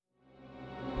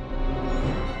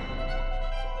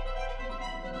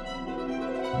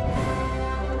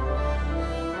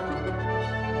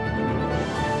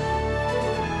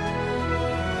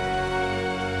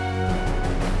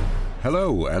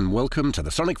Hello and welcome to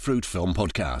the Sonic Fruit Film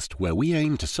Podcast, where we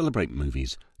aim to celebrate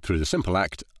movies through the simple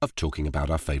act of talking about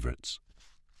our favourites.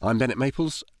 I'm Bennett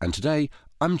Maples, and today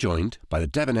I'm joined by the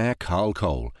debonair Carl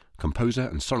Cole, composer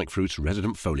and Sonic Fruit's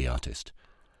resident Foley artist,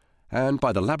 and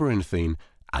by the labyrinthine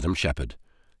Adam Shepherd,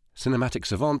 cinematic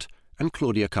savant and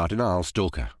Claudia Cardinal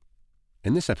stalker.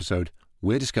 In this episode,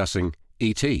 we're discussing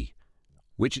E.T.,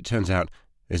 which it turns out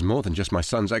is more than just my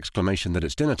son's exclamation that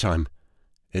it's dinner time.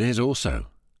 It is also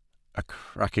a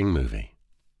cracking movie.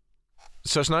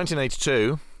 So it's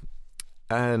 1982,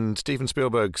 and Steven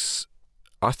Spielberg's,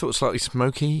 I thought, slightly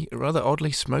smoky, rather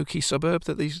oddly smoky suburb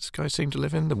that these guys seem to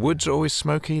live in. The woods are always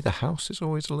smoky, the house is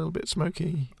always a little bit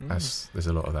smoky. There's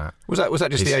a lot of that. Was that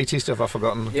just the 80s stuff I've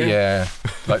forgotten? Yeah,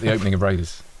 like the opening of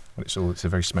Raiders. It's a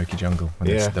very smoky jungle, and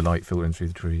it's the light filtering through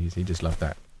the trees. He just loved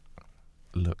that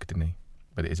look, didn't he?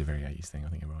 But it is a very 80s thing, I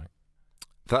think you're right.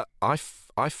 That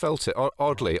I felt it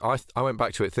oddly. I went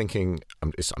back to it thinking,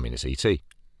 it's E.T.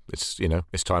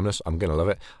 It's timeless. I'm going to love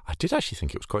it. I did actually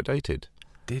think it was quite dated.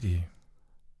 Did you?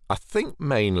 I think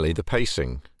mainly the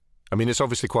pacing. I mean, it's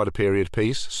obviously quite a period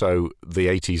piece, so the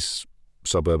 80s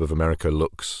suburb of America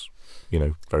looks, very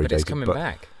dated. But it's coming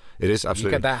back. It is,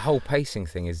 absolutely. That whole pacing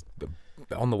thing is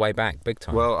on the way back, big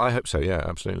time. Well, I hope so, yeah,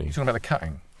 absolutely. You're talking about the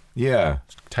cutting? Yeah.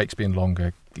 Takes being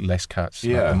longer, less cuts.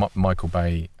 Yeah. Like the Michael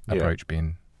Bay approach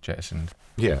being jettisoned.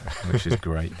 Yeah. Which is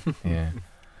great. Yeah.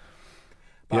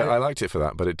 Yeah, I liked it for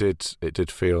that, but it did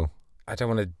feel... I don't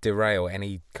want to derail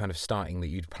any kind of starting that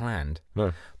you'd planned.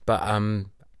 No. But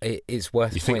it's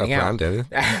worth pointing out. You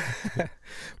think I planned it?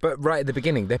 But right at the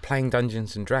beginning, they're playing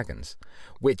Dungeons and Dragons,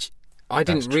 which I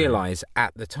didn't realise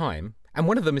at the time. And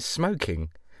one of them is smoking,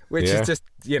 which is just,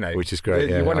 Which is great,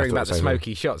 You're wondering about the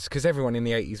smoky shots, because everyone in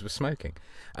the 80s was smoking.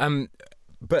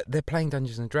 But they're playing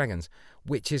Dungeons and Dragons,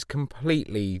 which is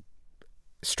completely...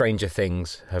 Stranger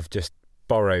Things have just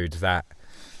borrowed that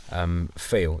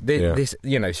feel. This,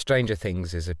 Stranger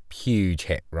Things is a huge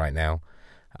hit right now.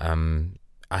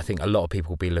 I think a lot of people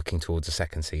will be looking towards the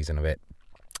second season of it,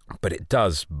 but it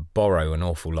does borrow an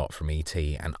awful lot from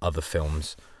E.T. and other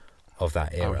films of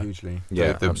that era. Oh, hugely.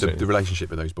 Yeah, the relationship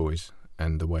with those boys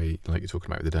and the way, like you're talking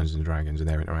about with the Dungeons and Dragons and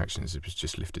their interactions, it was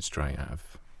just lifted straight out of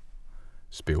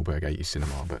Spielberg 80s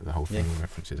cinema, but the whole thing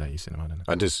references 80s cinema, doesn't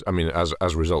it? And as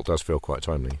a result, does feel quite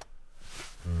timely.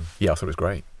 Yeah, I thought it was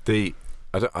great.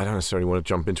 I don't necessarily want to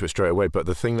jump into it straight away, but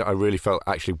the thing that I really felt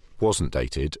actually wasn't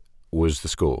dated was the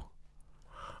score.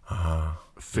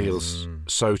 Feels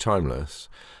so timeless.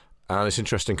 And it's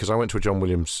interesting because I went to a John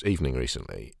Williams evening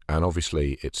recently, and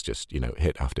obviously it's just,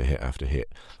 hit after hit after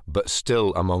hit. But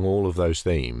still, among all of those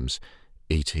themes,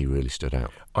 E.T. really stood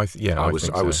out. I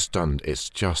was stunned. It's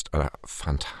just a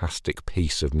fantastic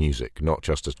piece of music, not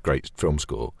just a great film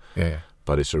score. Yeah.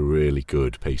 But it's a really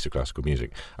good piece of classical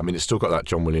music. I mean, it's still got that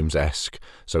John Williams-esque,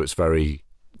 so it's very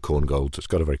Korngold. It's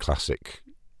got a very classic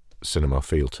cinema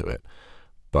feel to it.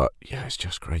 But yeah, it's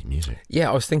just great music. Yeah,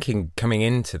 I was thinking coming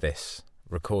into this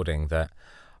recording that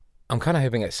I'm kind of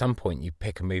hoping at some point you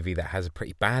pick a movie that has a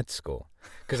pretty bad score.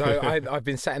 Because I've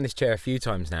been sat in this chair a few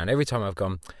times now, and every time I've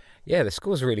gone, yeah, the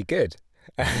score's really good.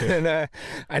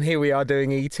 And here we are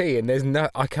doing E.T. and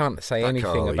I can't say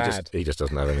anything bad. He just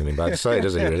doesn't have anything bad to say,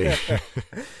 does he? Really?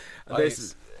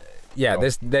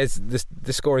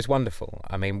 The score is wonderful.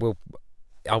 I mean,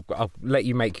 I'll let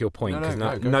you make your point because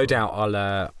no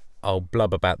doubt I'll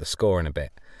blub about the score in a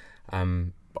bit.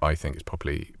 I think it's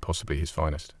possibly his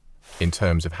finest in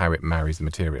terms of how it marries the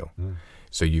material.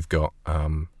 So you've got.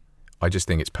 I just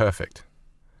think it's perfect.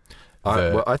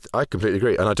 I completely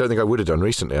agree, and I don't think I would have done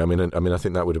recently. I mean, I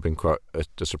think that would have been quite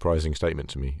a surprising statement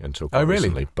to me until quite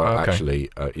recently. But actually,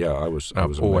 I was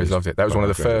always loved it. That was one of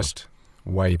the first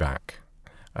way back.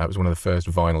 It was one of the first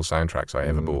vinyl soundtracks I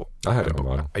ever bought. I had it on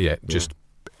vinyl. Yeah,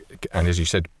 and as you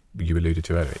said, you alluded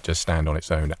to earlier, it just stand on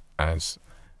its own as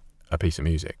a piece of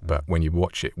music. But when you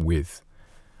watch it with,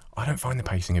 I don't find the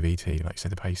pacing of E.T. like you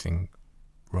said, the pacing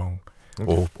wrong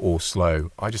or slow.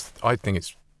 I think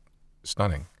it's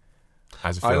stunning.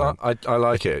 As a film. I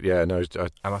like it. Yeah, no.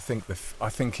 And I think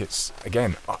it's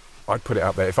again. I'd put it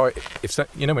out there. If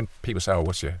when people say, "Oh,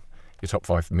 what's your top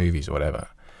 5 movies or whatever?"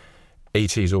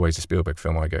 E.T. is always the Spielberg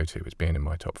film I go to as being in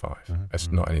my top 5.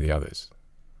 It's not any of the others.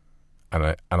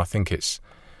 And I think it's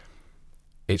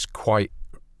quite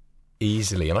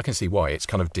easily, and I can see why it's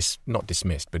kind of not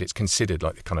dismissed, but it's considered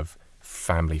like the kind of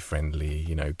family friendly,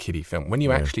 kiddie film. When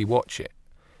you actually watch it,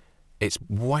 it's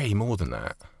way more than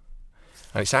that.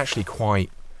 And it's actually quite,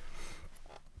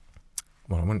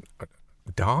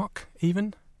 dark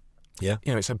even. Yeah.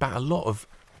 It's about a lot of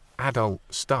adult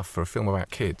stuff for a film about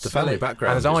kids. The family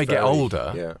background. And as I get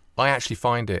older, I actually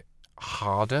find it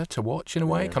harder to watch in a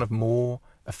way, kind of more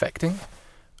affecting.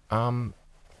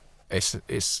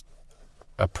 It's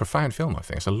a profound film. I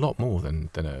think it's a lot more than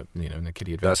a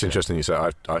kiddie adventure. That's interesting you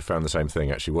say. I found the same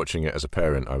thing actually. Watching it as a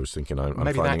parent, I was thinking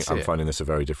I'm finding this a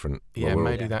very different. Yeah,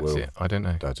 maybe that's it. I don't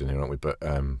know. Dad's in here, aren't we? But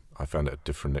I found it a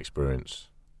different experience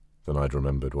than I'd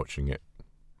remembered watching it.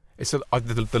 It's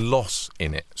the loss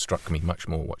in it struck me much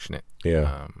more watching it.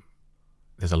 Yeah.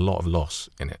 There's a lot of loss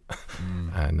in it,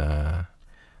 and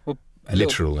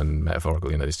literal and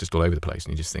metaphorical. It's just all over the place,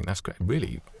 and you just think that's great,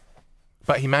 really.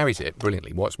 But he marries it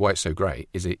brilliantly. Why it's so great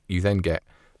is you then get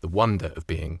the wonder of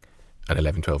being an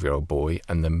 11, 12-year-old boy,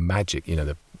 and the magic,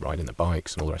 the riding the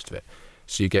bikes and all the rest of it.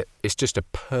 So it's just a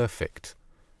perfect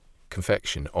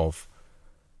confection of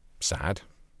sad,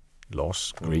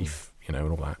 loss, grief, and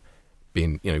all that.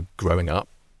 Being, growing up,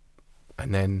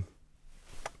 and then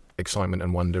excitement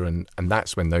and wonder, and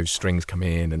that's when those strings come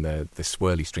in, and the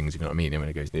swirly strings, you know what I mean? When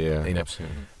it goes,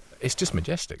 absolutely. It's just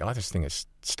majestic. I just think it's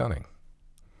stunning.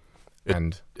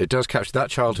 It does capture that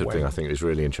childhood thing. I think is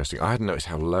really interesting. I hadn't noticed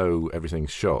how low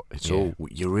everything's shot. It's all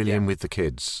you're really in with the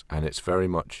kids, and it's very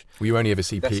much. Well, you only ever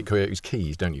see Coyote's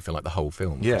keys, don't you? Feel like the whole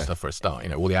film, stuff for a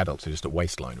start. All the adults are just at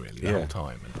waistline really the whole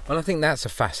time. Well, I think that's a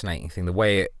fascinating thing. The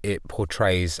way it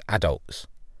portrays adults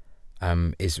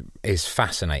is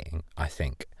fascinating. I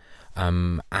think,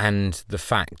 and the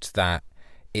fact that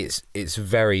it's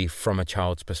very from a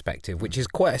child's perspective, which is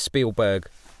quite a Spielberg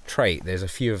trait. There's a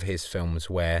few of his films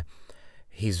where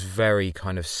he's very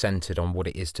kind of centered on what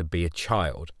it is to be a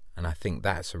child, and I think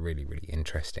that's a really, really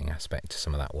interesting aspect to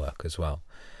some of that work as well.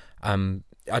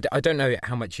 I don't know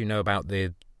how much you know about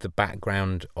the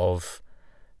background of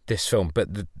this film, but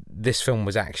this film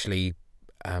was actually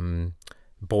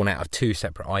born out of two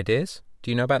separate ideas.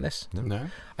 Do you know about this? No.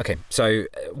 Okay, so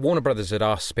Warner Brothers had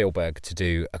asked Spielberg to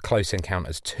do a Close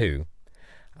Encounters 2,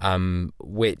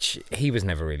 which he was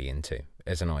never really into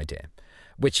as an idea,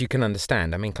 which you can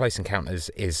understand. I mean, Close Encounters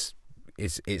is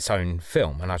its own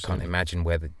film, and I can't imagine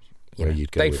whether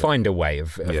they'd find a way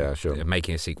of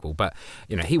making a sequel. But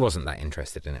he wasn't that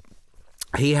interested in it.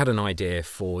 He had an idea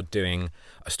for doing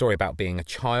a story about being a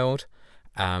child,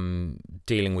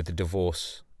 dealing with the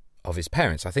divorce of his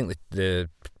parents. I think the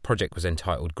project was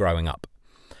entitled Growing Up.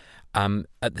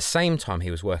 At the same time, he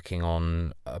was working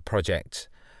on a project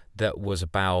that was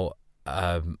about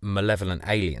malevolent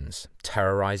aliens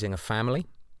terrorizing a family,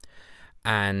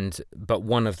 but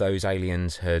one of those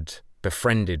aliens had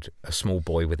befriended a small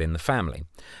boy within the family,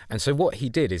 and so what he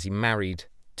did is he married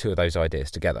two of those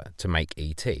ideas together to make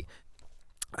E.T.,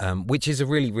 which is a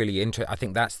really, really interesting. I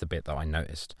think that's the bit that I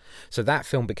noticed. So that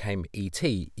film became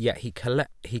E.T., yet he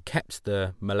kept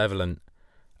the malevolent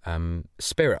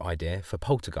spirit idea for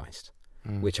Poltergeist,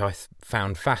 which I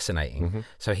found fascinating. Mm-hmm.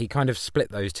 So he kind of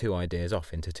split those two ideas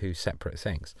off into two separate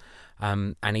things,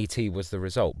 and E.T. was the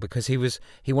result, because he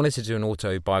wanted to do an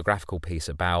autobiographical piece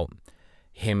about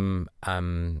him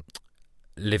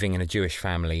living in a Jewish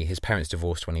family. His parents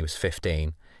divorced when he was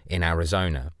 15 in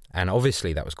Arizona, and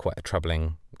obviously that was quite a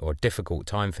troubling or difficult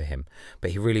time for him,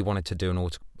 but he really wanted to do an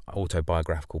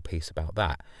autobiographical piece about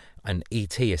that. And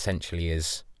E.T. essentially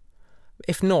is,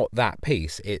 if not that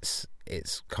piece, it's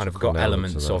kind of got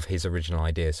elements of his original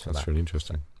ideas for that. That's really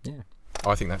interesting. Yeah,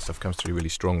 I think that stuff comes through really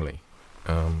strongly,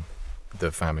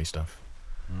 the family stuff,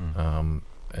 and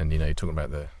you're talking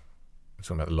about the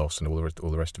loss and all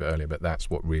the rest of it earlier, but that's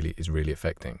what really is really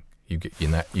affecting. You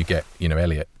get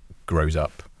Elliot grows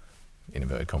up in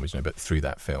inverted commas, but through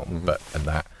that film,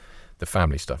 the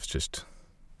family stuff's just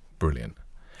brilliant.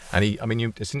 And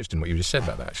it's interesting what you just said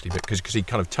about that, actually, because he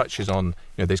kind of touches on,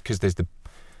 there's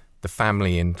the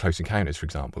family in Close Encounters, for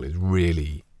example,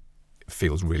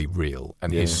 feels really real,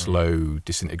 and his slow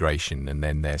disintegration and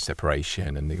then their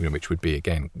separation, and which would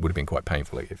have been quite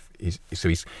painful if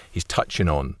he's touching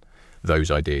on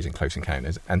those ideas in Close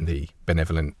Encounters and the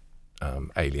benevolent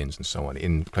aliens and so on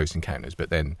in Close Encounters, but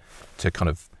then to kind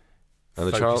of and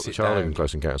the child in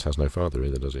Close Encounters has no father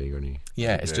either, does he?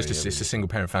 It's a single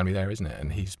parent family there, isn't it?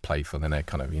 And he's playful, and they're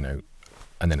kind of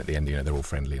and then at the end they're all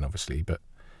friendly, and obviously, but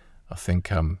I think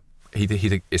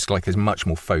it's like there's much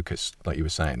more focus, like you were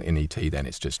saying, in E.T. Then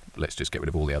it's just let's just get rid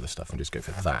of all the other stuff and just go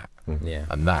for that.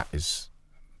 And that is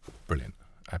brilliant,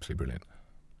 absolutely brilliant.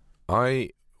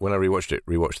 When I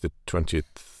rewatched the 20th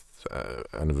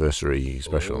anniversary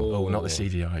special. Oh, not the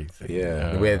CGI thing.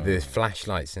 Yeah. With the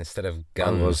flashlights instead of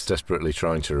guns. I was desperately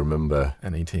trying to remember.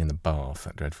 And E.T. in the bath,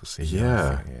 that dreadful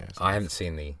CGI thing. Yeah. I haven't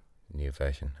seen the new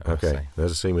version. Okay,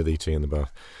 there's a scene with E.T. in the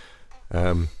bath.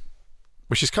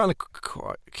 which is kind of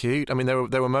quite cute. I mean,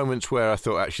 there were moments where I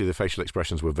thought actually the facial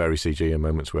expressions were very CG and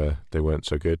moments where they weren't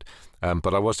so good.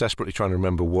 But I was desperately trying to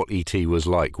remember what E.T. was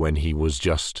like when he was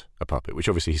just a puppet, which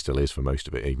obviously he still is for most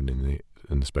of it, even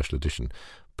in the special edition.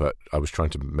 But I was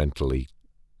trying to mentally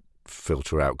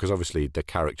filter out, because obviously the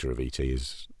character of E.T.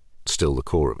 is still the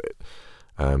core of it.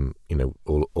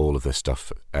 All of this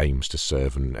stuff aims to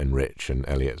serve and enrich, and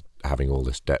Elliot having all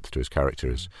this depth to his character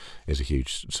is a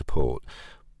huge support.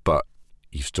 But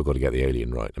you've still got to get the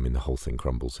alien right. I mean, the whole thing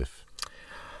crumbles if.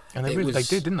 And they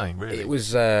did, didn't they? Really? It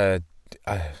was. Do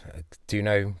you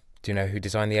know who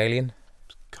designed the alien?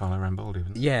 Carlo Rambaldi.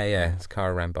 Wasn't it? Yeah, it's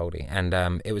Carlo Rambaldi,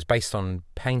 and it was based on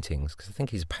paintings, because I think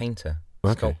he's a painter,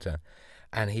 sculptor,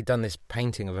 and he'd done this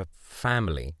painting of a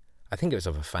family. I think it was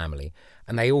of a family,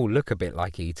 and they all look a bit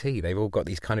like E.T. They've all got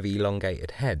these kind of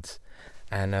elongated heads,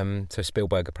 and so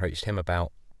Spielberg approached him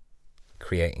about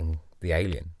creating the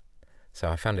alien. So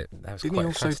I found that was quite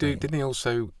fascinating. Didn't he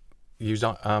also use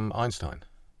Einstein?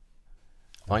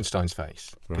 Einstein's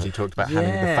face, because he talked about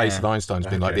having the face of Einstein's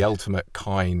being like the ultimate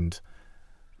kind,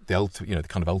 the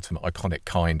kind of ultimate iconic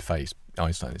kind face,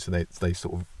 Einstein. So they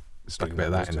sort of stuck a bit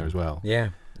of that in there as well.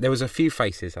 Yeah, there was a few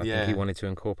faces I think he wanted to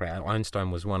incorporate.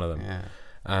 Einstein was one of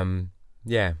them.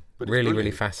 But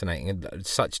really fascinating, and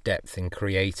such depth in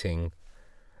creating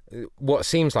what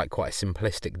seems like quite a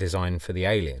simplistic design for the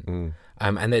alien.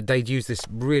 And they'd used this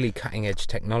really cutting edge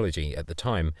technology at the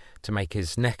time to make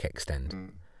his neck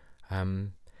extend.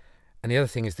 And the other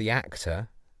thing is the actor,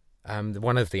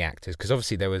 one of the actors, because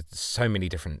obviously there were so many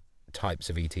different types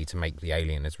of E.T. to make the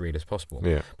alien as real as possible.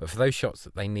 Yeah. But for those shots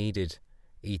that they needed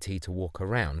E.T. to walk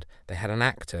around, they had an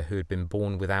actor who had been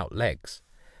born without legs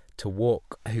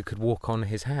who could walk on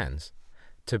his hands,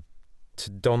 to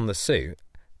don the suit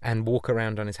and walk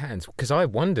around on his hands. Because I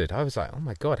wondered, I was like, oh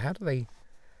my God, how do they...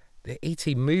 The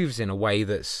E.T. moves in a way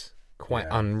that's quite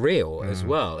unreal as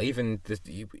well. Even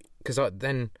because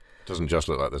then... It doesn't just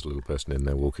look like there's a little person in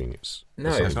there walking. It's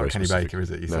not Kenny Baker,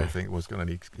 is it? You think it was going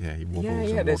to? He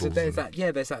wobbles.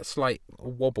 Yeah, there's that slight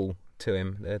wobble to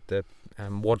him, the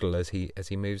waddle as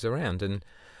he moves around, and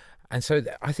so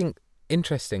I think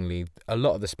interestingly, a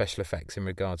lot of the special effects in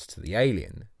regards to the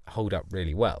alien hold up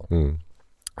really well,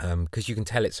 because you can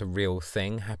tell it's a real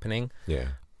thing happening. Yeah.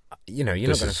 You're not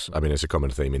going to... I mean, it's a common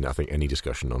theme in, I think, any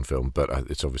discussion on film, but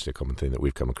it's obviously a common theme that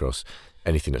we've come across.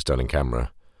 Anything that's done in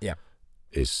camera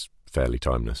is fairly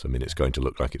timeless. I mean, it's going to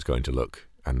look like it's going to look,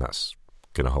 and that's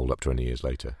going to hold up 20 years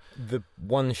later. The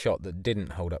one shot that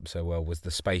didn't hold up so well was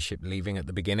the spaceship leaving at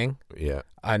the beginning. Yeah.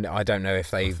 And I don't know if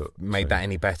they've made that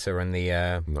any better in the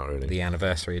Not really. The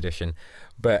anniversary edition,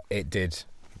 but it did.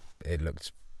 It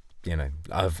looked,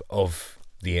 of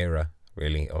the era,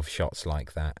 really, of shots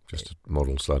like that. Just a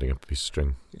model sliding up a piece of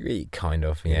string. Kind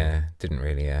of, yeah. Didn't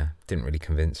really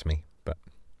convince me. But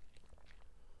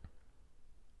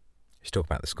let's talk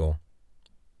about the score.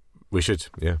 We should,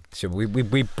 yeah. Should we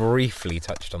briefly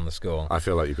touched on the score. I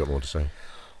feel like you've got more to say.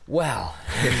 Well,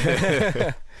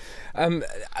 I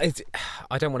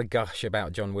don't want to gush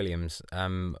about John Williams,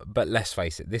 but let's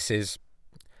face it, this is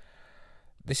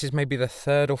maybe the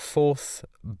third or fourth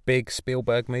big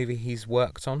Spielberg movie he's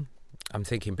worked on. I'm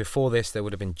thinking before this there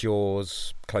would have been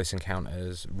Jaws, Close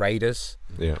Encounters, Raiders.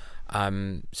 Yeah.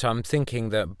 So I'm thinking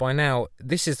that by now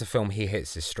this is the film he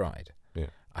hits his stride. Yeah.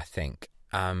 I think.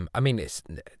 I mean, it's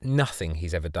nothing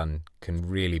he's ever done can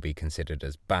really be considered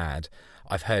as bad.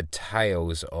 I've heard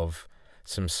tales of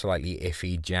some slightly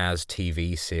iffy jazz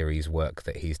TV series work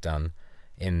that he's done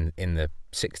in the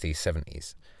 60s,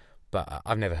 70s, but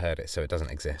I've never heard it, so it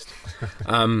doesn't exist.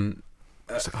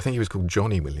 I think he was called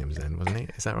Johnny Williams then, wasn't he?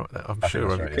 Is that right? I'm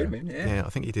sure. Right, yeah, I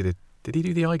think he did he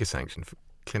do the Eiger sanction for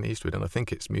Clint Eastwood? And I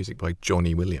think it's music by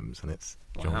Johnny Williams, and it's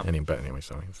John. Wow. Anyway,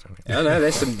 sorry. No,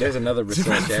 there's another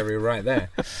research area right there.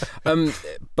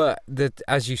 But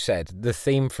as you said, the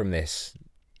theme from this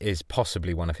is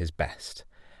possibly one of his best,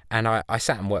 and I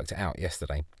sat and worked it out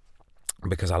yesterday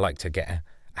because I like to get a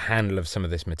handle of some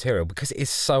of this material because it is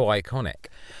so iconic,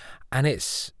 and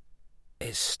it's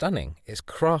stunning. It's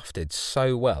crafted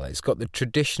so well. It's got the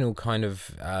traditional kind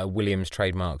of Williams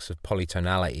trademarks of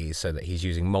polytonality, so that he's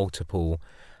using multiple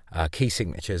key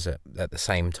signatures at the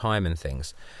same time and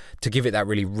things to give it that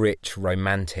really rich,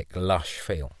 romantic, lush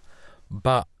feel.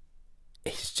 But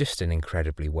it's just an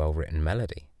incredibly well-written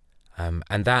melody.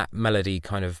 And that melody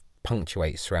kind of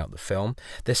punctuates throughout the film.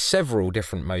 There's several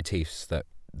different motifs that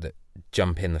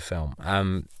jump in the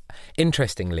film.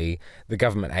 Interestingly, the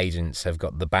government agents have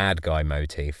got the bad guy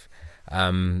motif.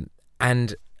 And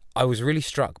I was really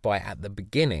struck by, at the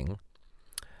beginning,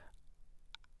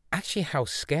 actually how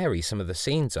scary some of the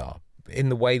scenes are, in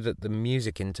the way that the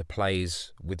music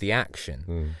interplays with the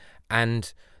action.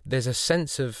 And there's a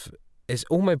sense of, it's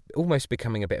almost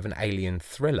becoming a bit of an alien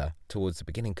thriller towards the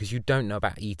beginning, because you don't know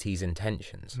about E.T.'s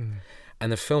intentions.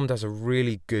 And the film does a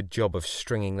really good job of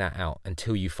stringing that out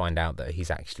until you find out that he's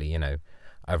actually, you know,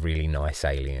 a really nice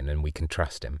alien and we can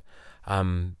trust him.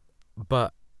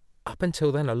 But up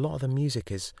until then, a lot of the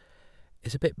music is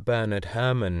a bit Bernard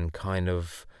Herrmann kind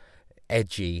of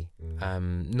edgy,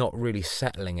 not really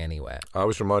settling anywhere. I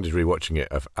was reminded rewatching it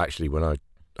of actually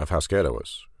of how scared I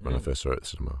was when I first saw it at the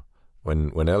cinema.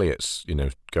 When Elliot's, you know,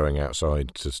 going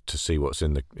outside to see what's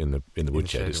in the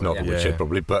woodshed. It's not the woodshed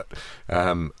probably, but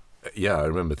I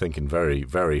remember thinking very,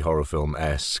 very horror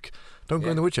film-esque. Don't go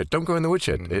in the woodshed. Don't go in the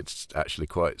woodshed. It's actually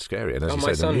quite scary. And as you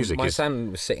say, the music my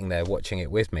son was sitting there watching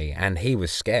it with me, and he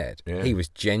was scared. Yeah. He was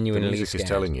genuinely scared. The music is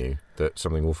telling you that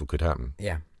something awful could happen.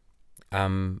 Yeah.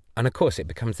 And of course, it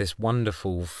becomes this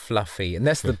wonderful, fluffy, and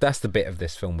that's the bit of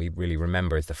this film we really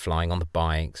remember, is the flying on the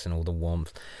bikes and all the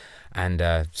warmth,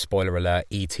 and spoiler alert,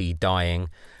 E.T. dying,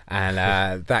 and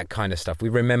that kind of stuff. We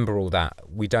remember all that.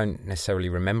 We don't necessarily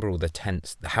remember all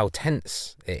how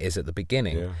tense it is at the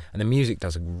beginning, and the music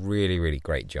does a really, really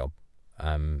great job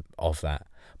of that.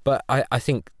 But I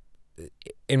think,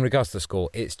 in regards to the score,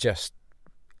 it's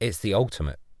the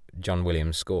ultimate John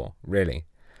Williams score, really.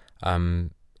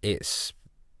 It's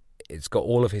got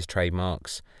all of his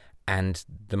trademarks and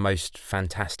the most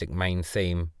fantastic main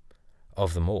theme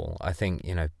of them all. I think,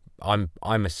 you know, I'm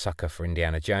a sucker for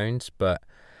Indiana Jones, but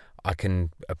I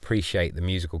can appreciate the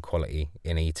musical quality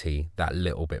in E.T. that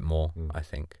little bit more, I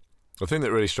think. The thing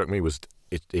that really struck me was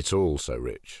it's all so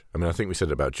rich. I mean, I think we said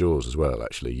it about Jaws as well,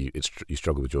 actually. You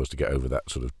struggle with Jaws to get over that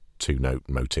sort of two-note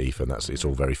motif, and it's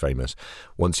all very famous.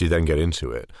 Once you then get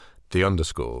into it, the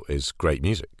underscore is great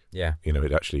music. Yeah. You know,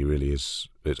 it actually really is,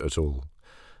 it's all...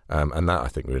 and that, I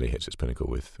think, really hits its pinnacle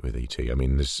with E.T. I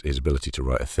mean, his ability to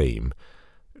write a theme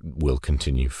will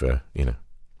continue for, you know,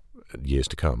 years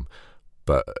to come.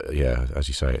 But, as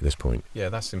you say, at this point... Yeah,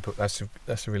 that's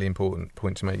a really important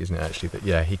point to make, isn't it, actually?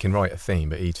 That, he can write a theme,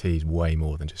 but E.T. is way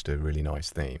more than just a really nice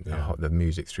theme. Yeah. The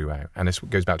music throughout. And this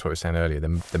goes back to what I was saying earlier,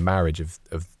 the marriage of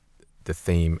the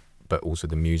theme, but also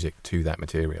the music to that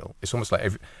material. It's almost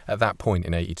like at that point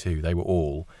in 82, it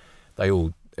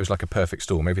was like a perfect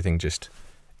storm.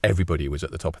 Everybody was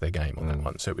at the top of their game on that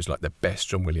one. So it was like the best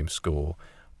John Williams score.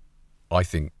 I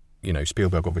think, you know,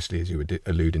 Spielberg, obviously, as you were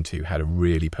alluding to, had a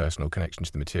really personal connection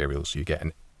to the material. So you get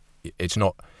it's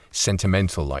not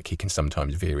sentimental like he can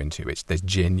sometimes veer into. There's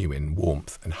genuine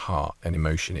warmth and heart and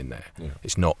emotion in there. Yeah.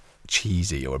 It's not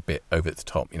cheesy or a bit over the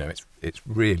top. You know, it's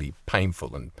really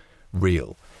painful and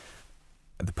real.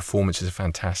 The performances are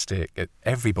fantastic.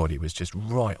 Everybody was just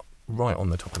right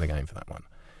on the top of the game for that one,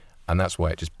 and that's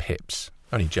why it just pips.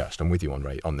 Only just. I'm with you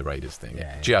on the Raiders thing.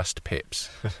 Yeah. Just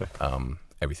pips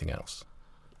everything else.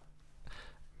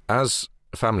 As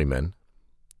family men,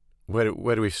 where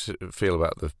do we feel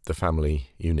about the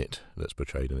family unit that's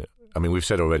portrayed in it? I mean, we've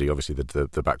said already, obviously,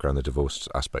 the background, the divorce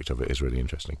aspect of it is really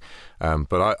interesting,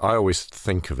 but I always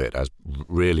think of it as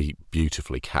really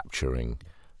beautifully capturing.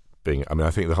 I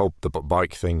think the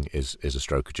bike thing is a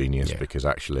stroke of genius, because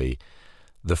actually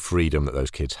the freedom that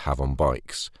those kids have on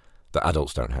bikes that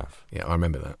adults don't have. Yeah, I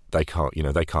remember that. They can't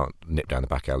nip down the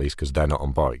back alleys because they're not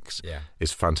on bikes. Yeah.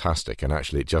 It's fantastic, and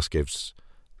actually it just gives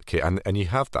the kid, and you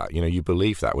have that, you know, you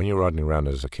believe that when you're riding around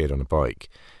as a kid on a bike,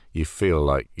 you feel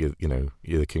like you're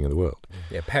the king of the world.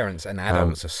 Yeah, parents and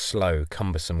adults are slow,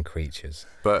 cumbersome creatures.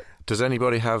 But does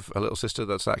anybody have a little sister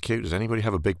that's that cute? Does anybody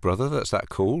have a big brother that's that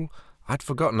cool? I'd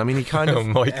forgotten. I mean, he kind of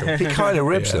he kind of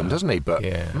ribs them, doesn't he? But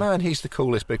man, he's the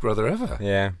coolest big brother ever.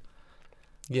 Yeah.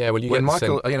 Yeah. Well,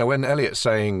 when Elliot's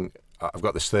saying, "I've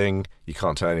got this thing, you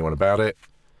can't tell anyone about it,"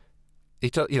 he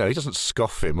doesn't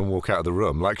scoff him and walk out of the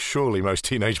room like surely most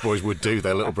teenage boys would do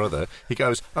their little brother. He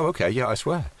goes, "Oh, okay, yeah, I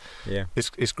swear." Yeah.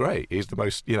 It's great. He's the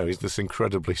most, he's this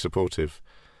incredibly supportive.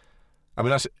 I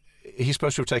mean, he's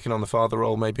supposed to have taken on the father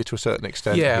role maybe to a certain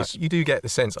extent. Yeah, you do get the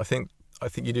sense. I think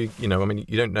you do. You know, I mean,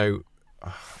 you don't know.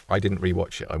 I didn't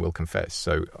rewatch it, I will confess.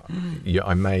 So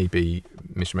I may be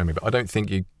misremembering, but I don't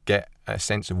think you get a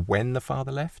sense of when the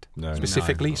father left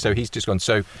specifically. So he's just gone.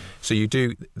 So you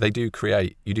do. They do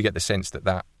create. You do get the sense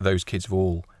that those kids have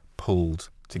all pulled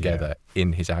together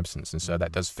in his absence, and so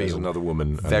that does feel. There's another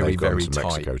woman, very, and they've gone very to tight.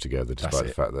 Mexico together, despite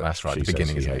the fact that that's right. She At the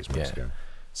beginning, says he hates Mexico. Yeah.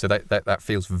 So that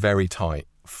feels very tight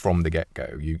from the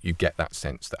get-go. You get that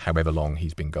sense that however long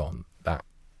he's been gone, that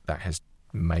has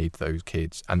made those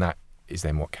kids, and that is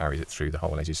then what carries it through the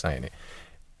whole. As you're saying,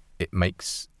 it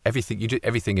makes everything.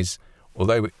 Everything is,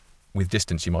 although with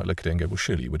distance you might look at it and go, well,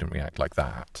 surely you wouldn't react like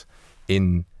that.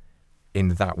 In in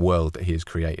that world that he has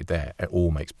created there, it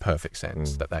all makes perfect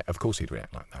sense that of course he'd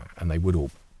react like that, and they would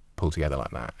all pull together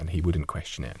like that, and he wouldn't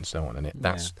question it and so on. And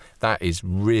that is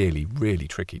really, really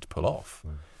tricky to pull off.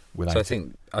 Without So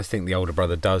I think the older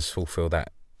brother does fulfill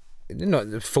that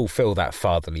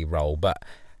fatherly role, but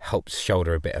helps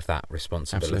shoulder a bit of that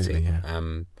responsibility. Absolutely,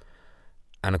 yeah.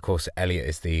 And of course, Elliot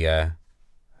is the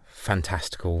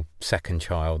fantastical second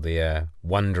child, the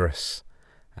wondrous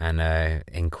and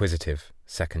inquisitive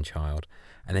second child.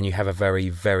 And then you have a very,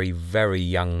 very, very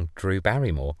young Drew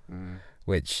Barrymore,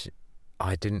 which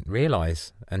I didn't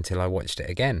realise until I watched it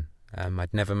again.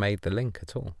 I'd never made the link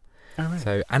at all. Oh, really?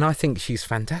 So, and I think she's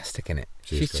fantastic in it.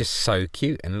 She's just so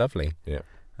cute and lovely. Yeah.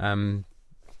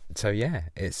 So yeah,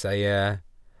 it's a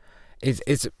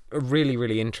really,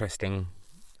 really interesting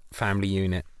family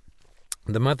unit.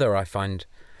 The mother I find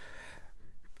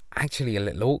actually a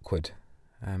little awkward.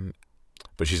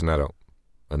 But she's an adult,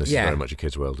 and this is very much a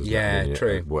kid's world, isn't it? Yeah, I mean,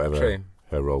 true. Whatever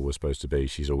her role was supposed to be,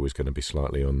 she's always going to be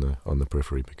slightly on the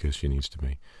periphery because she needs to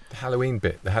be. The Halloween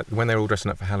bit, when they're all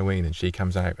dressing up for Halloween and she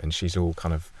comes out and she's all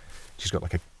she's got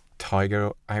like a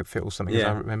tiger outfit or something, as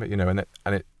I remember,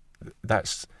 and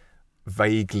that's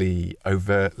vaguely,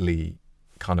 overtly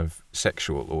kind of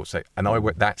sexual, or say, and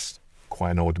that's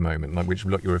quite an odd moment, like which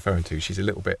look you're referring to. She's a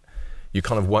little bit,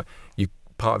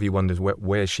 part of you wonders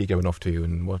where's she going off to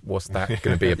and what's that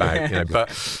going to be about,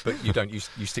 but you don't, you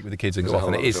stick with the kids and go off,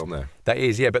 and that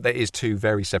is two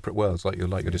very separate worlds, like you're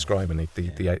describing.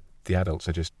 The adults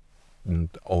are just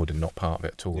odd and not part of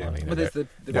it at all. Yeah.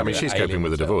 I mean, she's coping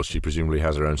with a divorce. She presumably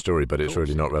has her own story, but it's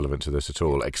really not relevant to this at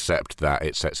all, except that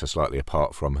it sets her slightly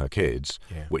apart from her kids,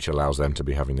 which allows them to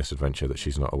be having this adventure that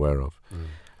she's not aware of.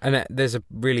 And there's a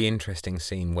really interesting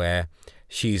scene where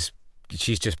she's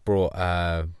just brought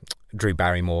Drew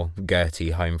Barrymore,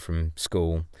 Gertie, home from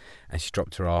school, and she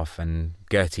dropped her off, and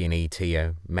Gertie and E.T.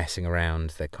 are messing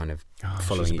around. They're kind of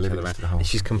following each other around. And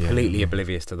she's completely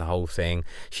oblivious to the whole thing.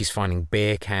 She's finding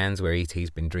beer cans where E.T.'s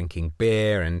been drinking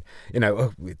beer, and,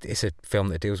 it's a film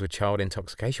that deals with child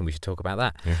intoxication. We should talk about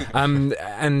that.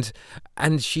 Yeah.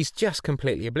 And she's just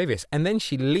completely oblivious. And then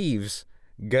she leaves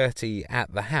Gertie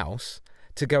at the house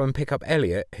to go and pick up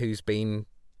Elliot, who's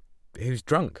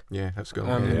drunk. Yeah, that's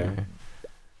good.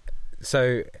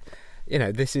 So,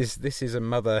 this is a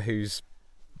mother who's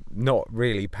not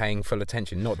really paying full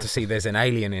attention, not to see there's an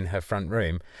alien in her front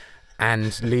room,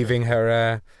 and leaving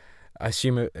her,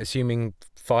 assuming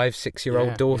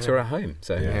 5-6-year-old daughter at home.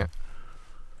 So,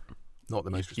 not the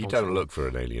most responsible. You don't look for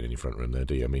an alien in your front room there,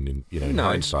 do you? I mean, in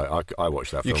hindsight, I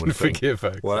watched that film you and think, forgive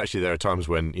her. Well, actually, there are times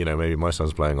when, maybe my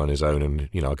son's playing on his own and,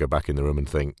 I'll go back in the room and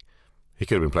think, he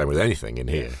could have been playing with anything in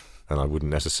here, and I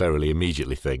wouldn't necessarily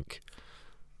immediately think,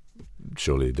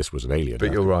 surely this was an alien.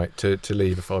 But you're right, to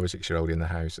leave a 5 or 6-year-old in the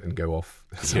house and go off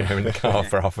somewhere in the car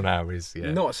for half an hour is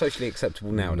not socially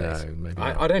acceptable nowadays. No, maybe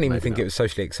I don't even think it was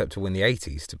socially acceptable in the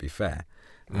 80s, to be fair.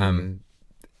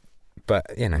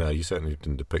 But, No, you certainly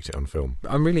didn't depict it on film.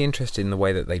 I'm really interested in the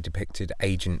way that they depicted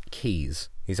Agent Keys.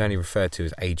 He's only referred to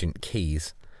as Agent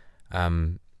Keys.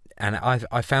 And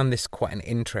I found this quite an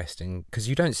interesting, because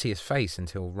you don't see his face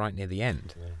until right near the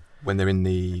end. Yeah. When they're in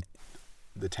the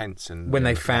tents and when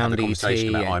they found the conversation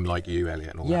E.T. about I'm like you,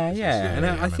 Elliot, and all that. And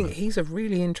I think he's a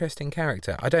really interesting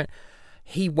character.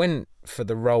 He went for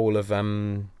the role of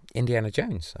Indiana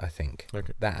Jones, I think.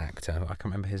 Okay. That actor, I can't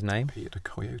remember his name. Peter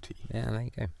Coyote. Yeah, there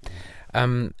you go.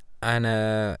 And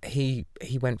he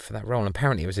went for that role, and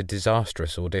apparently it was a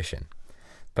disastrous audition,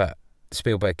 but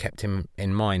Spielberg kept him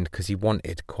in mind because he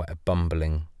wanted quite a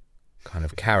bumbling kind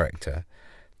of character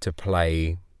to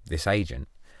play this agent.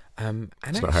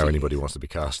 It's not how anybody wants to be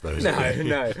cast, though, is it?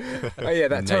 No. Oh, yeah,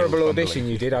 that terrible audition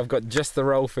you did, I've got just the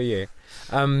role for you.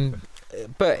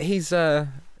 But he's... the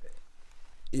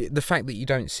fact that you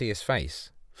don't see his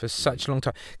face for such a long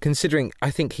time, considering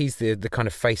I think he's the kind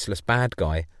of faceless bad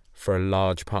guy for a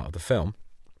large part of the film,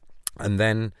 and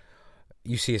then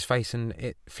you see his face and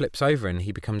it flips over and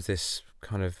he becomes this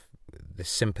kind of this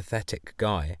sympathetic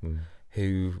guy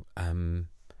who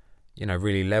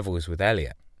really levels with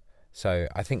Elliot. So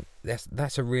I think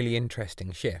that's a really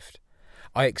interesting shift.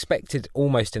 I expected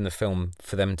almost in the film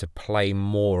for them to play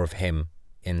more of him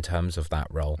in terms of that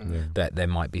role, that there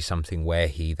might be something where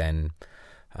he then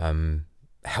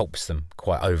helps them,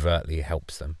 quite overtly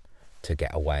helps them to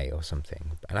get away or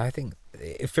something. And I think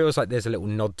it feels like there's a little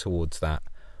nod towards that,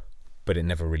 but it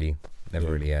never really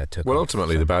took Well, off,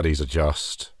 ultimately, the baddies are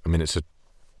just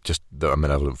a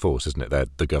malevolent force, isn't it? They're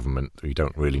the government. We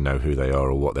don't really know who they are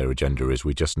or what their agenda is.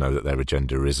 We just know that their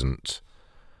agenda isn't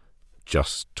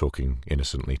just talking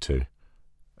innocently to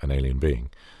an alien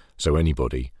being. So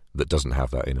anybody that doesn't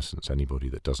have that innocence, anybody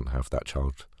that doesn't have that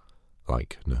childlike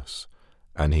likeness,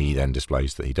 and he then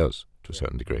displays that he does to a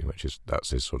certain degree, that's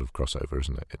his sort of crossover,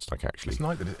 isn't it? It's like actually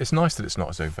it's nice that it's not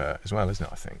as overt as well, isn't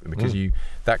it? I think because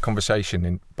that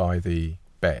conversation by the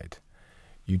bed,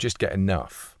 you just get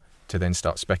enough to then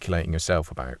start speculating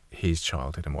yourself about his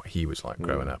childhood and what he was like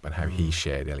growing up and how he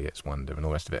shared Elliot's wonder and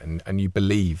all the rest of it, and you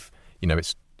believe,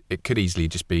 it could easily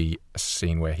just be a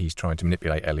scene where he's trying to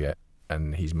manipulate Elliot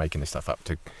and he's making this stuff up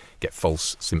to get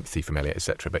false sympathy from Elliot,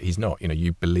 etc. But he's not.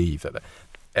 You believe that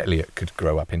Elliot could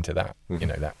grow up into that.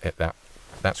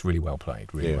 That's really well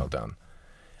played, really well done.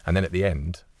 And then at the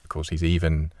end, of course, he's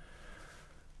even,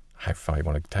 how far you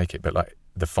want to take it, but like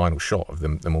the final shot of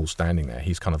them all standing there,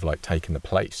 he's kind of like taken the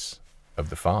place of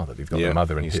the father. They've got the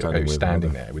mother and he's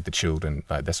standing there with the children.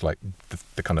 Like that's like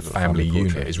the kind of family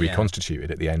unit is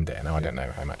reconstituted at the end there. Now I don't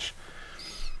know how much,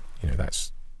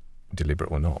 that's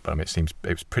deliberate or not, but I mean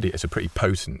it's a pretty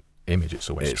potent image. It's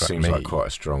always struck me. It seems like quite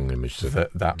a strong image to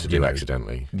do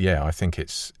accidentally. Yeah, I think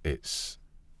it's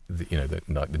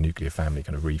the nuclear family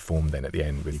kind of reformed then at the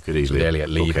end with, you could easily with Elliot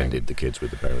leaving. Bookended the kids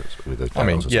with the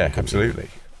parents. Absolutely.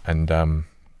 And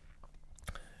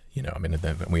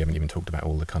we haven't even talked about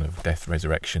all the kind of death,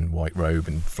 resurrection, white robe,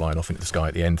 and flying off into the sky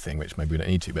at the end thing, which maybe we don't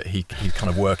need to. But he kind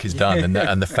of work is done,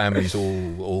 and the family's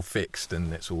all fixed,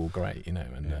 and it's all great,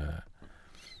 And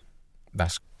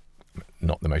that's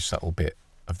not the most subtle bit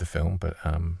of the film, but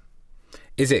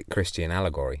is it Christian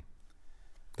allegory?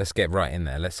 Let's get right in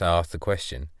there. Let's ask the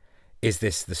question: is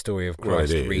this the story of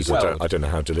Christ retold? I don't know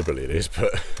how deliberately it is,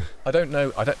 but I don't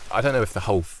know. I don't know if the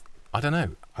whole. I don't know.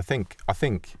 I think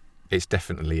it's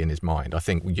definitely in his mind. I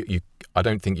think I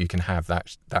don't think you can have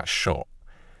that shot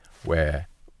where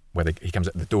he comes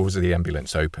at the doors of the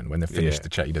ambulance open when they've finished the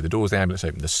chat. The doors of the ambulance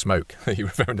open, the smoke that you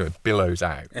refer to billows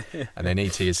out, and then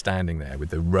E.T. is standing there with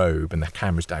the robe and the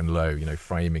camera's down low,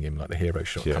 framing him like the hero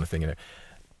shot kind of thing.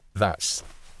 That's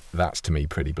to me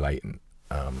pretty blatant,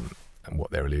 and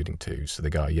what they're alluding to. So the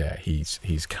guy,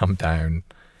 he's come down,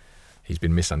 he's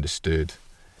been misunderstood,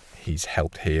 he's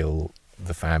helped heal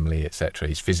the family, etc.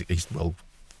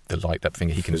 The light up thing,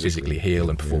 he can physically heal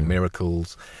and perform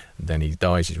miracles. Then he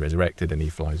dies, he's resurrected, and he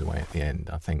flies away at the end.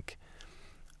 I think,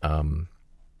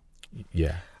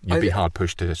 you'd be hard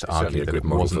pushed to argue that it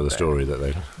wasn't for the story that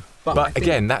they. But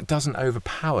again, that doesn't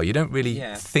overpower. You don't really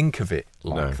think of it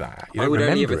like that. I would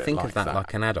only ever think of that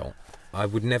like an adult. I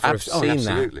would never have seen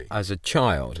that as a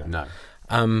child. No.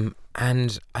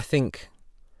 And I think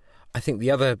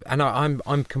the other, and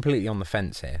I'm completely on the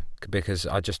fence here because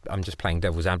I'm just playing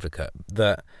devil's advocate.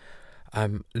 That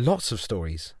lots of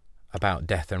stories about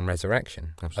death and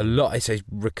resurrection. Absolutely. It's a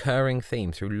recurring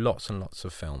theme through lots and lots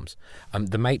of films.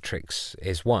 The Matrix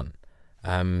is one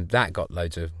that got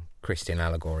loads of Christian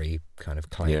allegory kind of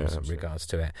claims in regards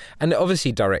to it, and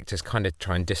obviously directors kind of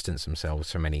try and distance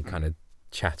themselves from any kind of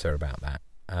chatter about that.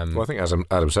 Well, I think, as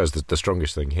Adam says, the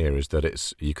strongest thing here is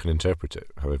that you can interpret it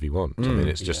however you want. I mean,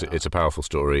 it's just it's a powerful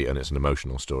story and it's an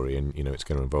emotional story, and it's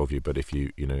going to involve you. But if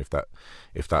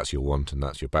if that's your want and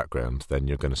that's your background, then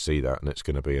you're going to see that, and it's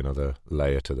going to be another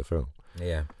layer to the film.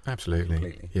 Yeah, absolutely.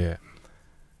 Completely. Yeah,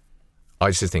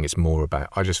 I just think it's more about.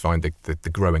 I just find the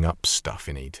growing up stuff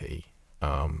in E.T.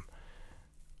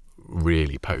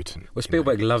 Really potent. Well,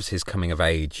 Spielberg loves his coming of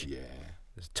age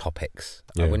topics.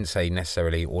 I wouldn't say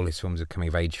necessarily all his films are coming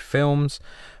of age films,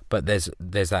 but there's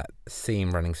that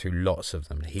theme running through lots of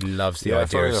them. He loves the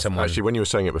idea of someone. Actually, when you were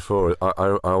saying it before,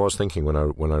 I was thinking when I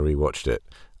rewatched it,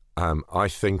 I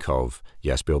think of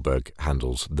Spielberg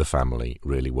handles the family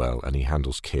really well, and he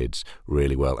handles kids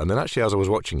really well. And then actually, as I was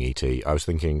watching E.T., I was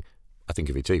thinking, I think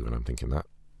of E.T. when I'm thinking that.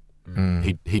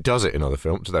 He does it in other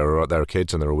films. There are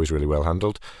kids, and they're always really well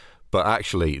handled. But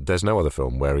actually, there's no other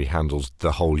film where he handles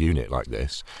the whole unit like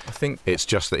this. I think it's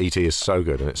just that E.T. is so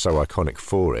good and it's so iconic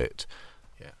for it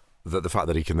that the fact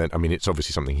that he can then... I mean, it's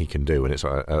obviously something he can do, and it's,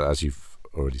 as you've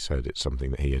already said, it's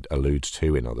something that he alludes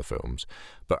to in other films.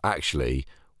 But actually,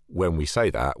 when we say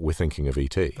that, we're thinking of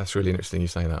E.T. That's really interesting you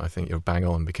say that. I think you're bang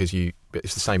on, because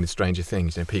it's the same with Stranger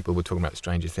Things. People were talking about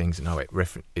Stranger Things and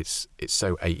it's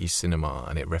so 80s cinema,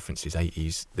 and it references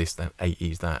 80s this, that,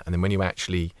 80s that. And then when you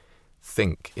actually...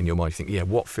 think in your mind, you think,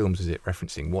 what films is it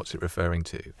referencing? What's it referring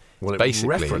to? Well, it basically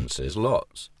references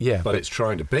lots. Yeah, but it's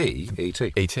trying to be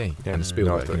E.T. And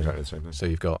Spielberg. No, exactly the same thing. So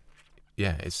you've got,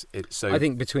 it's so. I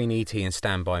think between E.T. and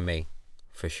Stand By Me,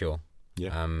 for sure.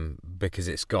 Yeah. Because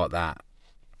it's got that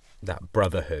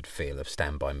brotherhood feel of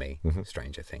Stand By Me,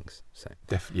 Stranger Things. So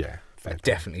I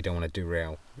definitely don't want to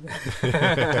derail.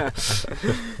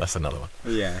 That's another one.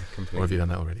 Yeah, completely. Or have you done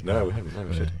that already? No, we haven't. No,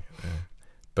 we should.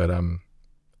 But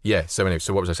so anyway,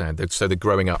 so what was I saying? So the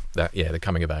growing up, the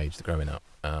coming of age, the growing up.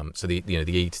 So the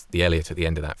Elliot at the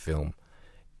end of that film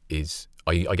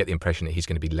I get the impression that he's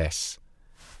going to be less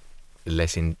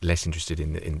interested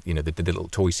in you know the little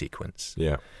toy sequence.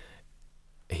 Yeah.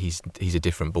 He's a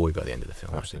different boy by the end of the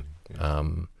film. Absolutely. Yeah.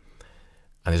 And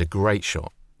there's a great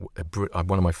shot, one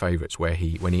of my favourites, where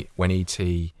when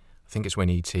E.T. I think it's when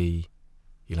E.T.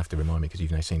 You'll have to remind me because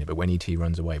you've now seen it. But when E.T.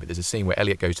 runs away, but there's a scene where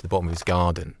Elliot goes to the bottom of his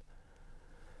garden,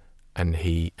 and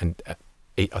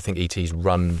I think E.T.'s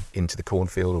run into the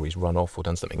cornfield or he's run off or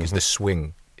done something because the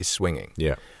swing is swinging.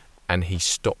 Yeah. And he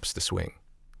stops the swing,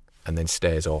 and then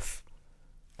stares off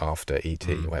after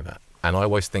E.T. or whatever. And I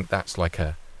always think that's like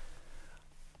a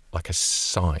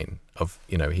sign of,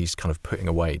 you know, he's kind of putting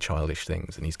away childish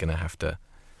things and he's going to have to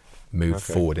move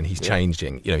forward, and he's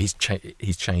changing. You know, he's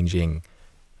changing.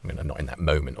 I mean, I'm not in that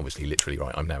moment, obviously, literally,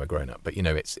 right? I'm now a grown up, but you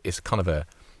know, it's kind of I've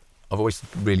always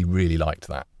really, really liked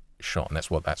that shot, and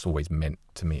that's what that's always meant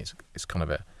to me. It's kind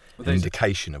of an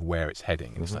indication of where it's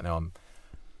heading, and it's like, no,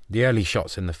 the early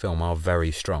shots in the film are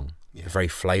very strong, very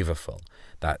flavourful.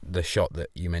 That the shot that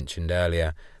you mentioned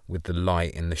earlier with the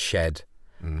light in the shed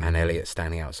and Elliot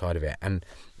standing outside of it, and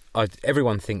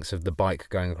everyone thinks of the bike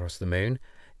going across the moon.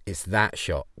 It's that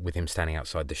shot with him standing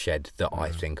outside the shed that I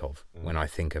think of when I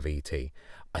think of E.T.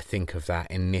 I think of that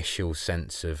initial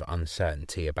sense of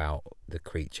uncertainty about the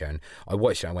creature, and I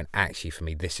watched it and I went, actually, for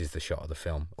me, this is the shot of the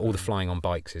film. All the flying on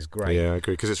bikes is great. Yeah, I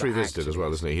agree, because it's But revisited as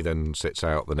well, isn't it? He then sits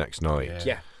out the next night.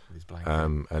 Yeah. with his blanket.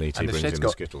 And E.T. brings in the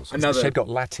Skittles. The shed got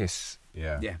lattice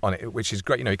Yeah. on it, which is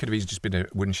great. You know, it could have easily just been a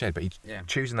wooden shed, but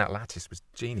choosing that lattice was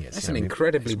genius. That's you know, an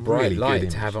incredibly it's bright really good light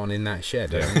image. to have on in that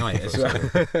shed at night as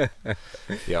well.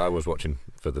 Yeah, I was watching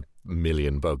for the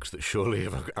million bugs that surely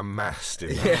have amassed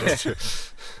in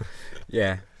that.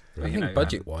 Yeah. But, I you think know,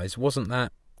 budget-wise, it wasn't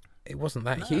that huge,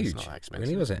 it's not that expensive.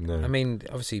 really, was it? No. I mean,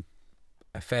 obviously,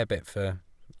 a fair bit for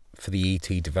the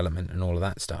ET development and all of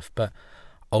that stuff, but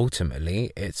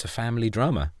ultimately, it's a family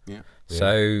drama. Yeah.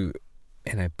 So,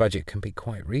 you know, budget can be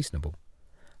quite reasonable.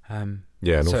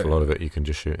 Yeah, an awful lot of it you can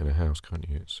just shoot in a house, can't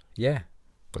you? Yeah.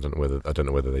 I don't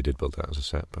know whether they did build that as a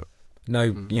set, but No,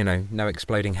 you know, no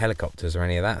exploding helicopters or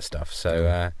any of that stuff.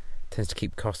 So, tends to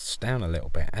keep costs down a little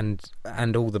bit, and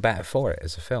all the better for it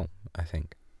as a film, I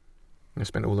think. I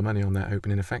spent all the money on that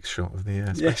opening effects shot of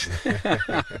the space.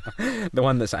 The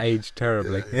one that's aged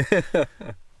terribly.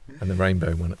 And the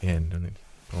rainbow one at the end, and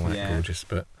all that Yeah. gorgeous.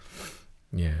 But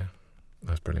yeah,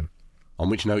 that's brilliant. On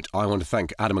which note, I want to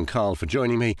thank Adam and Carl for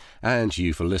joining me and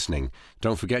you for listening.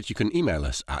 Don't forget you can email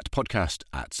us at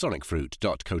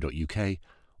podcast@sonicfruit.co.uk,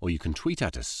 or you can tweet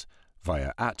at us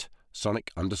via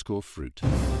 @sonic_fruit.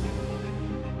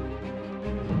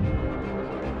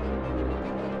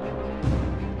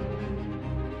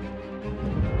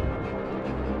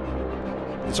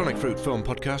 The Sonic Fruit Film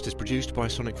Podcast is produced by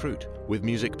Sonic Fruit, with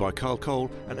music by Carl Cole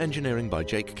and engineering by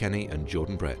Jake Kenny and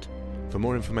Jordan Brett. For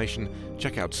more information,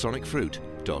 check out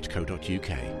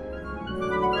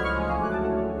sonicfruit.co.uk.